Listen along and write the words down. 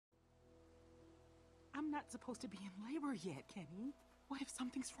not supposed to be in labor yet, Kenny. What if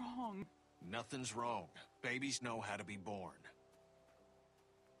something's wrong? Nothing's wrong. Babies know how to be born.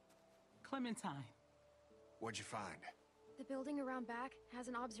 Clementine. What'd you find? The building around back has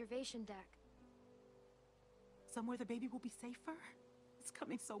an observation deck. Somewhere the baby will be safer? It's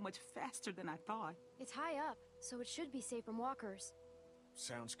coming so much faster than I thought. It's high up, so it should be safe from walkers.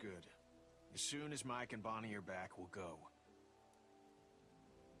 Sounds good. As soon as Mike and Bonnie are back, we'll go.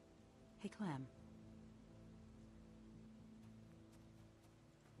 Hey, Clem.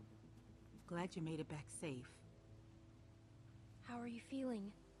 Glad you made it back safe. How are you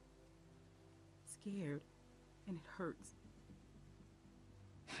feeling? Scared, and it hurts.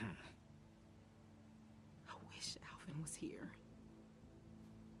 I wish Alvin was here.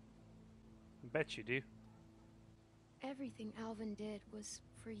 Bet you do. Everything Alvin did was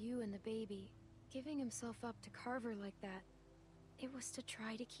for you and the baby. Giving himself up to Carver like that, it was to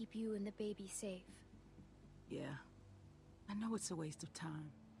try to keep you and the baby safe. Yeah, I know it's a waste of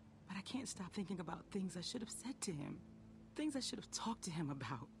time, but I can't stop thinking about things I should have said to him. Things I should have talked to him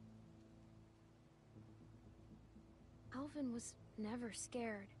about. Alvin was never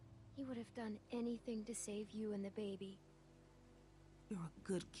scared. He would have done anything to save you and the baby. You're a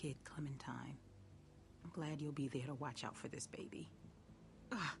good kid, Clementine. I'm glad you'll be there to watch out for this baby.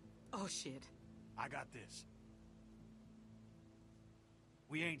 Oh shit. I got this.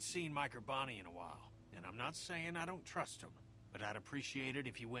 We ain't seen Mike or Bonnie in a while, and I'm not saying I don't trust them, but I'd appreciate it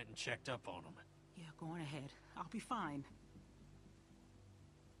if you went and checked up on them. Yeah, go on ahead. I'll be fine.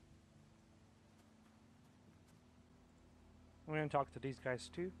 I'm gonna talk to these guys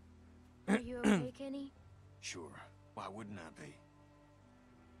too. Are you okay, Kenny? Sure. Why wouldn't I be?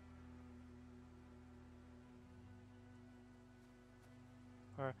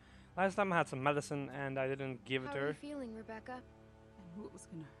 Last time I had some medicine and I didn't give it How to are you her. feeling, Rebecca? I knew it was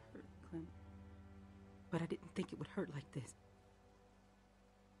gonna hurt, Clem. But I didn't think it would hurt like this.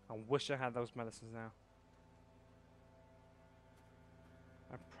 I wish I had those medicines now.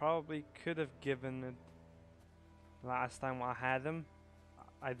 I probably could have given it last time I had them.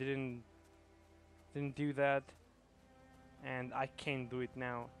 I didn't do that, and I can't do it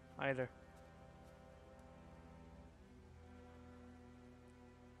now either.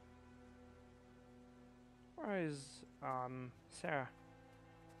 Where is Sarah?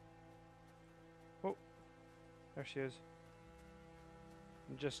 Oh, there she is.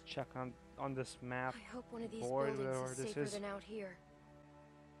 Just check on this map. I hope one of these board, buildings whatever is this safer is. than out here.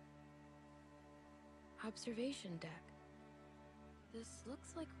 Observation deck. This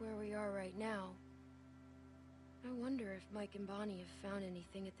looks like where we are right now. I wonder if Mike and Bonnie have found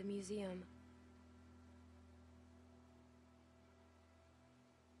anything at the museum.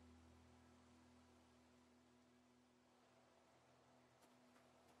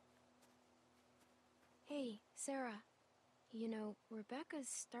 Hey, Sarah. You know, Rebecca's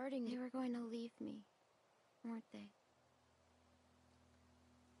starting to... They were going to leave me, weren't they?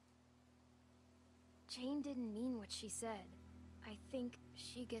 Jane didn't mean what she said. I think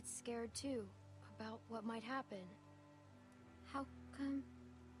she gets scared too, about what might happen. How come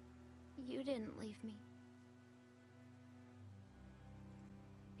you didn't leave me?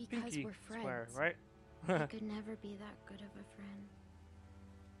 Because Pinky we're friends. swear, right? I could never be that good of a friend.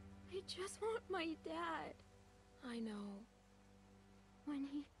 I just want my dad. I know.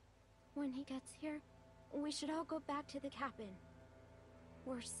 When he gets here, we should all go back to the cabin.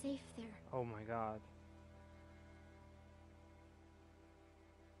 We're safe there. Oh my god.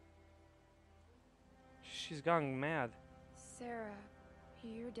 She's gone mad. Sarah,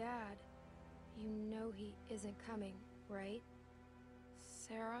 your dad. You know he isn't coming, right?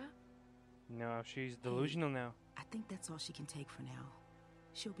 Sarah? No, she's delusional now. I think that's all she can take for now.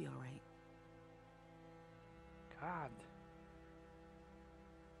 She'll be all right. God.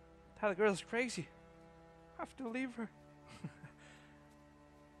 That girl's crazy. I have to leave her.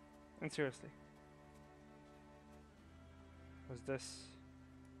 And seriously. Was this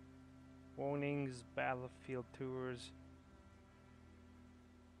warnings, battlefield tours?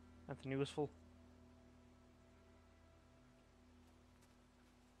 Anything useful?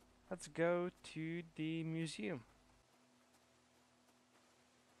 Let's go to the museum.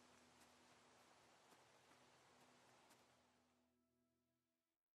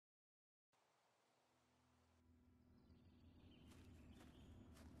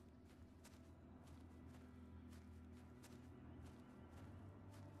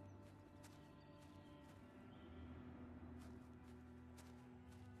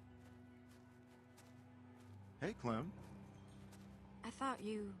 Hey, Clem. I thought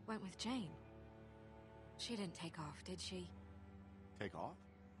you went with Jane. She didn't take off, did she? Take off?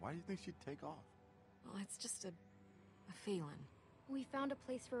 Why do you think she'd take off? Well, it's just a feeling. We found a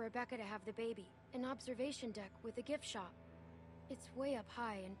place for Rebecca to have the baby. An observation deck with a gift shop. It's way up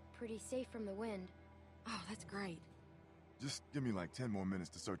high and pretty safe from the wind. Oh, that's great. Just give me like 10 more minutes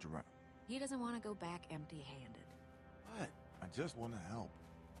to search around. He doesn't want to go back empty-handed. What? I just want to help.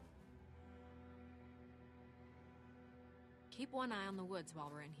 Keep one eye on the woods while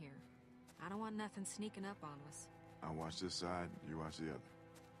we're in here. I don't want nothing sneaking up on us. I'll watch this side, you watch the other.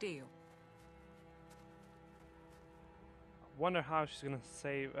 Deal. Wonder how she's gonna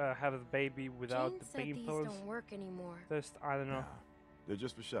have the baby without Jane the said baby these pillows. don't work anymore. Just, I don't know. Nah, they're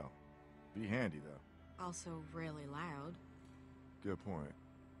just for show. Be handy, though. Also really loud. Good point.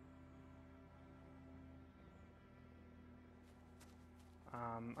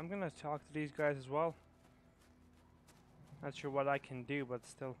 I'm gonna talk to these guys as well. Not sure what I can do, but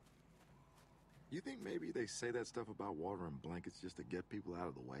still. You think maybe they say that stuff about water and blankets just to get people out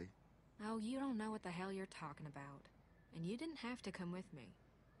of the way? Oh, you don't know what the hell you're talking about. And you didn't have to come with me.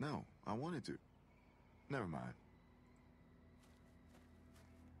 No, I wanted to. Never mind.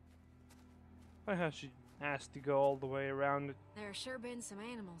 Why has she asked to go all the way around it? There sure been some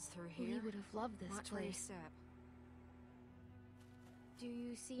animals through here. We would have loved this Watch where you place. step. Do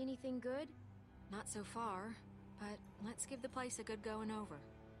you see anything good? Not so far, but let's give the place a good going over.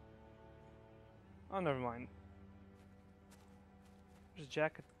 Oh, never mind. There's a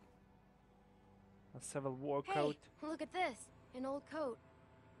jacket. A Civil War Hey, coat. look at this. An old coat.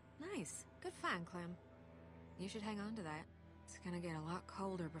 Nice. Good find, Clem. You should hang on to that. It's gonna get a lot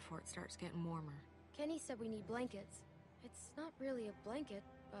colder before it starts getting warmer. Kenny said we need blankets. It's not really a blanket,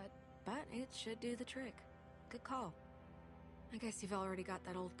 but it should do the trick. Good call. I guess you've already got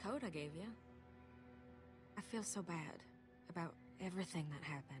that old coat I gave you. I feel so bad about everything that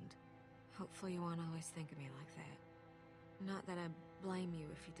happened. Hopefully you won't always think of me like that. Not that I blame you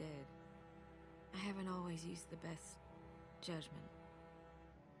if you did. I haven't always used the best judgment.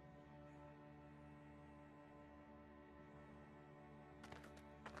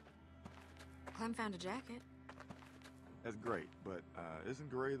 Clem found a jacket. That's great, but isn't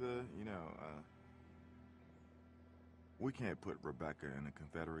gray the, we can't put Rebecca in a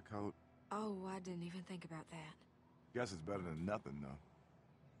Confederate coat. Oh, I didn't even think about that. Guess it's better than nothing, though.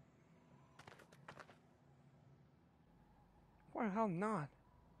 Why the hell not?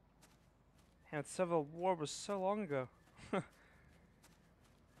 And Civil War was so long ago.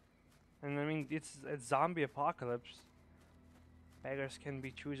 And I mean, it's zombie apocalypse. Beggars can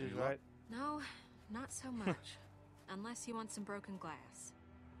be choosers, right? No, not so much. Unless you want some broken glass.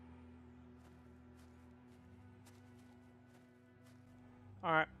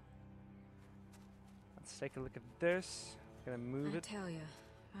 Alright. Let's take a look at this. Gonna move I it. tell you,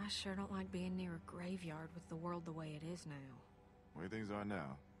 I sure don't like being near a graveyard with the world the way it is now. The way things are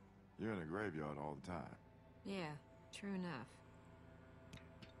now, you're in a graveyard all the time. Yeah, true enough.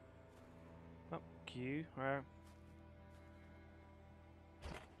 Oh, Q. Alright.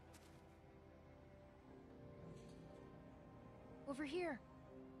 over here.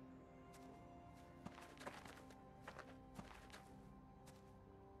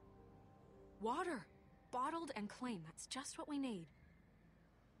 Water! Bottled and clean. That's just what we need.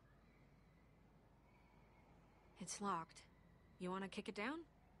 It's locked. You want to kick it down?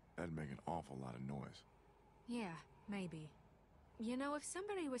 That'd make an awful lot of noise. Yeah, maybe. You know, if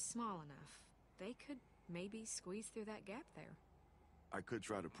somebody was small enough, they could maybe squeeze through that gap there. I could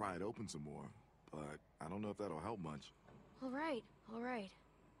try to pry it open some more, but I don't know if that'll help much. All right.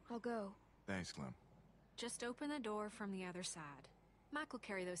 I'll go. Thanks, Clem. Just open the door from the other side. Mike will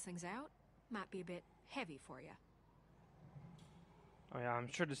carry those things out. Might be a bit heavy for you. Oh yeah, I'm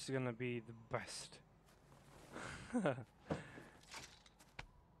sure this is gonna be the best.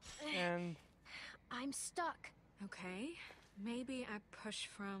 And I'm stuck. Okay, maybe I push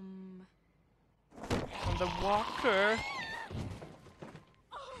from... on the walker.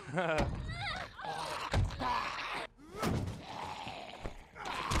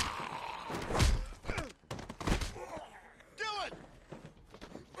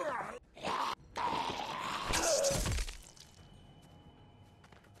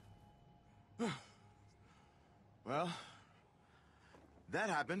 Well, that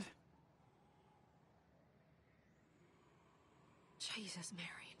happened. Jesus, Mary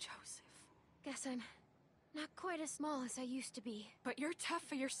and Joseph. Guess I'm not quite as small as I used to be. But you're tough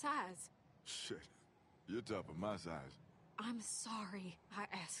for your size. Shit, you're tough for my size. I'm sorry I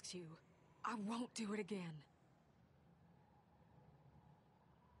asked you. I won't do it again.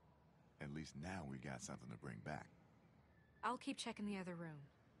 At least now we got something to bring back. I'll keep checking the other room.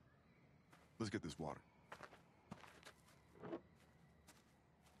 Let's get this water.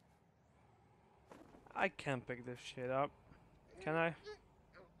 I can't pick this shit up. Can I?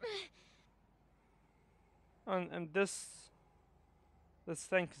 And this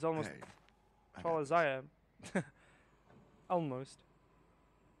thing is almost Hey, as tall as I am. Almost.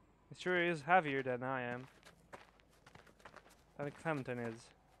 It sure is heavier than I am. Than Clementine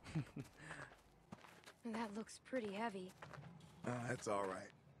is. That looks pretty heavy. That's all right.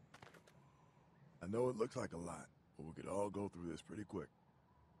 I know it looks like a lot, but we could all go through this pretty quick.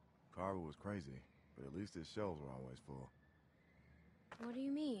 Carver was crazy, but at least his shelves were always full. What do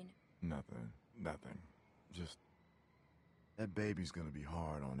you mean? Nothing. Just... that baby's gonna be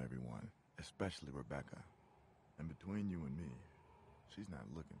hard on everyone, especially Rebecca. And between you and me, she's not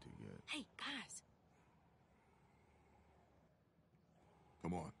looking too good. Hey, guys.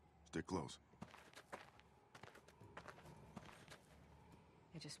 Come on, stick close.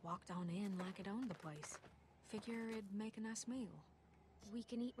 It just walked on in like it owned the place. Figure it'd make a nice meal. We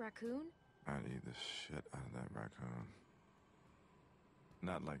can eat raccoon? I'd eat the shit out of that raccoon.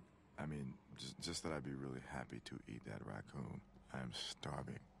 Not like, I mean, just that I'd be really happy to eat that raccoon. I'm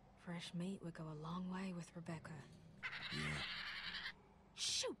starving. Fresh meat would go a long way with Rebecca. Yeah.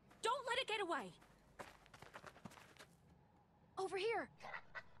 Shoot! Don't let it get away! Over here!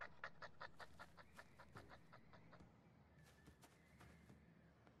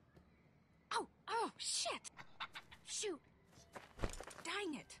 Oh, shit! Shoot!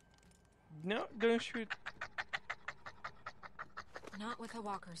 Dang it! No, don't shoot. Not with the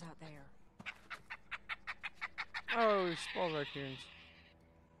walkers out there. Oh, small raccoons.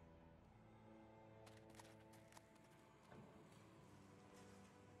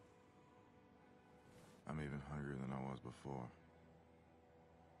 I'm even hungrier than I was before.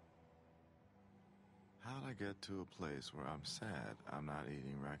 How'd I get to a place where I'm sad I'm not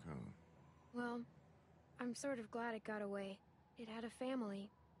eating raccoon? Well, I'm sort of glad it got away. It had a family.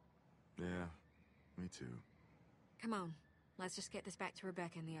 Yeah, me too. Come on, let's just get this back to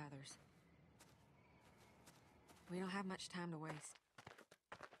Rebecca and the others. We don't have much time to waste.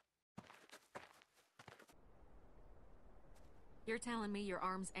 You're telling me your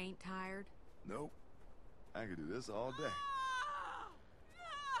arms ain't tired? Nope. I could do this all day.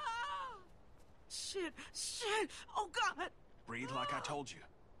 Shit! Oh God! Breathe like I told you.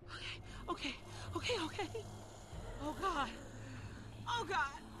 Okay. Oh God! Oh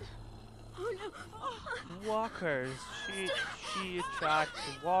God! Oh no! Oh. Walkers. She attracts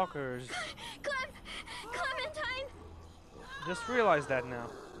walkers. Clementine! Just realized that now.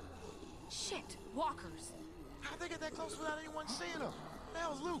 Shit, walkers. How'd they get that close without anyone seeing them? That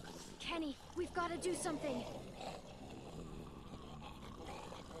was Luke. Kenny, we've got to do something.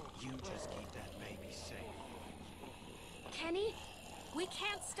 You just keep that baby safe. Kenny? We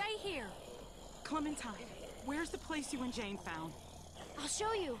can't stay here. Clementine, where's the place you and Jane found? I'll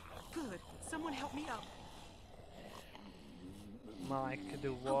show you. Good. Someone help me up. Mike,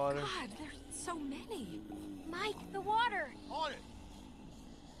 the water. Oh God, there's so many. Mike, the water. On it.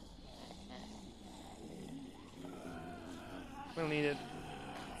 We'll need it.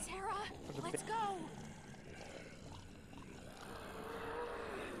 Sarah, For the let's go.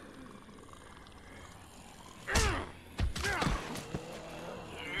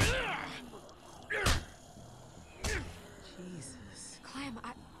 Jesus. Clem,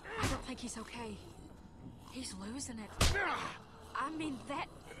 I don't think he's okay. He's losing it. I mean, that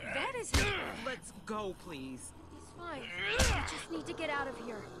is... Let's go, please. He's fine. We just need to get out of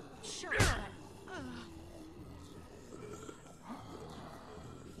here. Sure.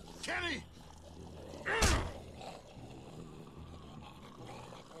 Kenny!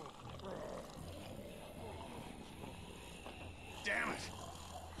 Damn it!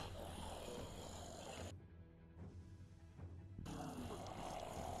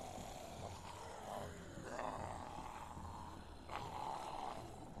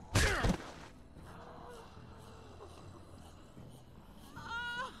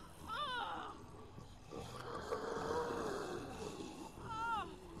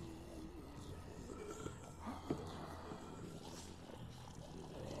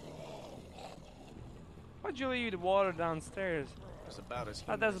 Why'd you leave the water downstairs? It's about as That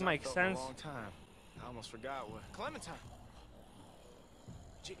human doesn't as make I've felt in sense. a long time. I almost forgot what Clementine.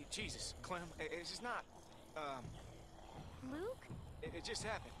 Jesus, Clem, it's just not. Luke? It just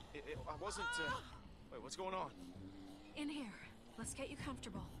happened. I wasn't. Wait, what's going on? In here. Let's get you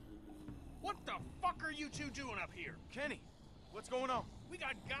comfortable. What the fuck are you two doing up here? Kenny, what's going on? We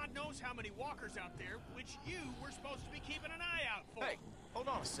got God knows how many walkers out there, which you were supposed to be keeping an eye out for. Hey, hold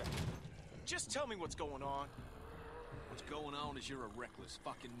on a second. Just tell me what's going on. What's going on is you're a reckless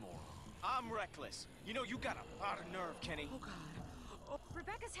fucking moron. I'm reckless. You know, you got a lot of nerve, Kenny. Oh God.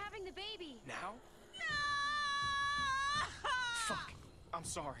 Rebecca's having the baby. Now? Fuck. I'm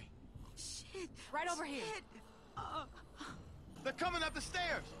sorry. Shit. Right over here. Shit. They're coming up the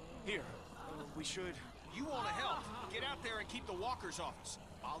stairs. Here. We should... You want to help? Get out there and keep the walkers off us.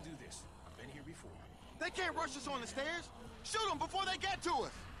 I'll do this. I've been here before. They can't rush us on the stairs. Shoot them before they get to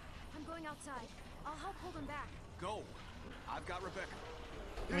us. I'm going outside. I'll help hold them back. Go. I've got Rebecca.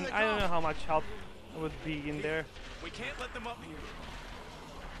 I mean, I don't know how much help would be in there. We can't let them up here.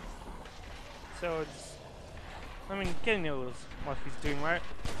 So it's... I mean, Kenny knows what he's doing, right?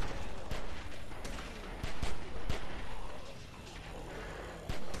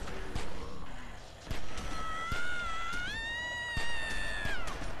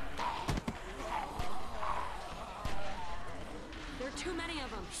 There are too many of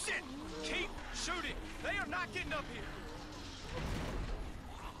them. Shit! Keep shooting. They are not getting up here.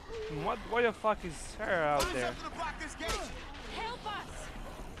 What the fuck is her out Who's there? up to block this gate? Help us!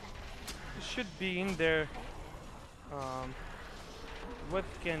 She should be in there. With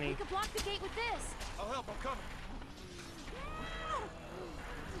Kenny. We could block the gate with this. I'll help. I'm coming.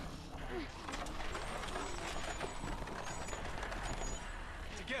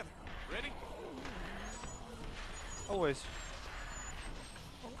 Together. Ready? Always.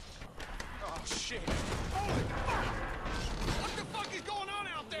 Oh, shit. Holy fuck! What the fuck is going on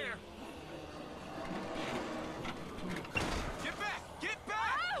out there? Get back! Get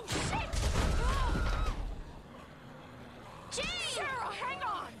back! Oh, shit! Jane! Sarah, hang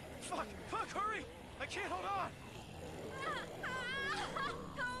on! Fuck! Fuck! Hurry! I can't hold on!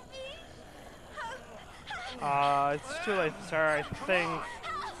 It's too late, Sarah, I think.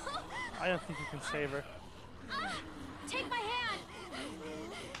 I don't think you can save her. Take my hand!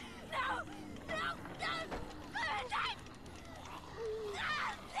 No! No! No! Clementine!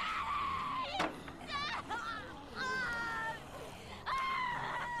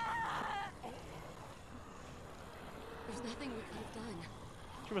 There's nothing we could have done.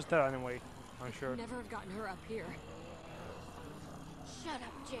 She was dead anyway, I'm sure. Never have gotten her up here. Shut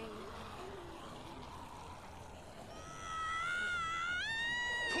up, Jane.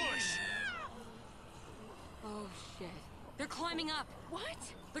 Push! Oh shit. They're climbing up. What?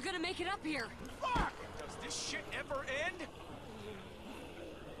 They're gonna make it up here. Fuck! Does this shit ever end?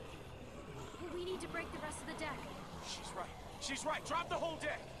 We need to break the rest of the deck. She's right. She's right. Drop the whole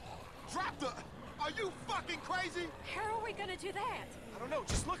deck. Drop the... Are you fucking crazy? How are we gonna do that? I don't know.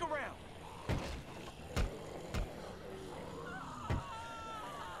 Just look around.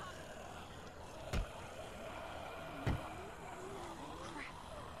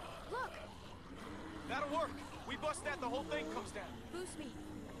 Look! That'll work. We bust that, the whole thing comes down. Boost me.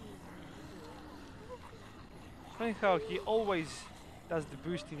 Funny how he always does the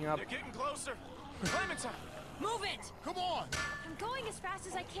boosting up. They're getting closer. Clementine! Move it! Come on! I'm going as fast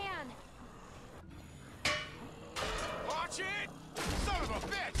as I can. Watch it! Son of a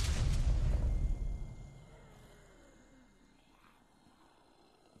bitch!